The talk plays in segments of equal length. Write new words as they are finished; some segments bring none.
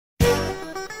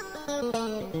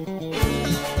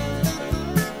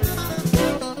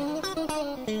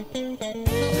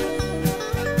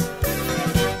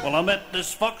Well, I met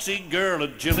this foxy girl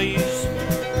at Jilly's.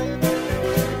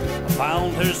 I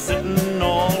found her sitting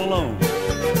all alone.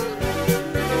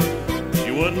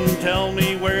 She wouldn't tell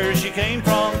me where she came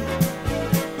from,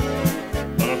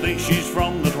 but I think she's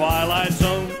from the Twilight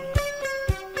Zone.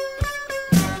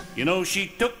 You know, she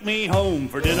took me home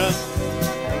for dinner,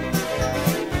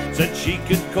 said she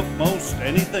could cook most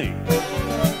anything.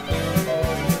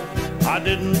 I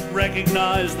didn't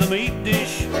recognize the meat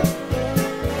dish,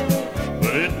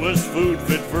 but it was food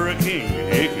fit for a king.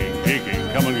 Hey, king, hey,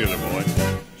 king, come and get her, boy.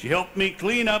 She helped me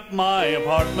clean up my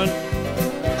apartment,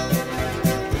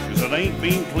 'cause it ain't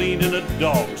been cleaned in a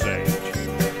dog's age.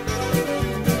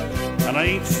 And I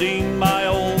ain't seen my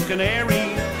old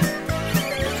canary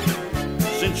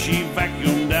since she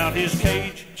vacuumed out his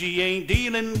cage. She ain't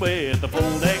dealing with the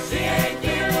full deck. She ain't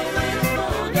dealing with the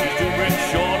full deck. She's 2 bricks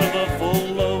short of a full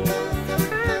load.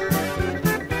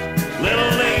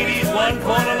 Little lady's 1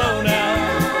 corner low now.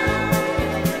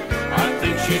 I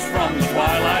think she's from the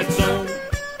Twilight Zone.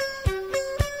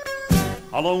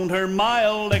 I loaned her my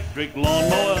electric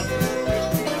lawnmower.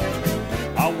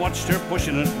 I watched her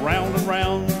pushing it round and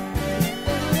round.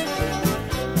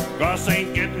 Grass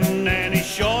ain't getting any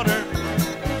shorter.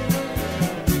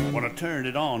 When I turned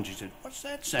it on, she said, "What's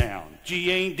that sound?" She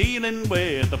ain't dealing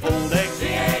with the full deck. She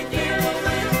ain't dealing with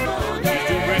the full deck.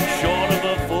 She's 2 bricks short of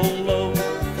a full load.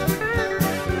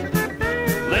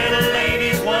 Little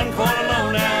lady's 1 corner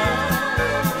low now.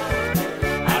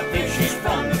 I think she's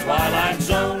from the Twilight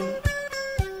Zone.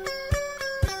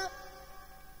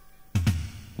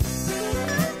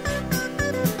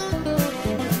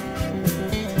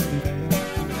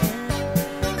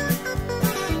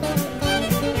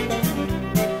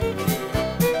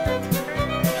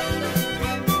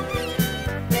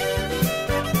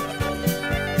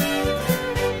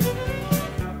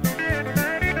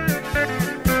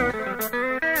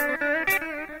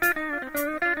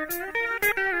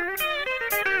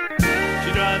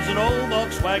 Drives an old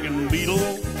Volkswagen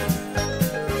Beetle.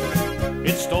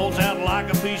 It stalls out like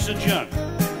a piece of junk.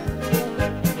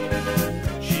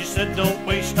 She said, "Don't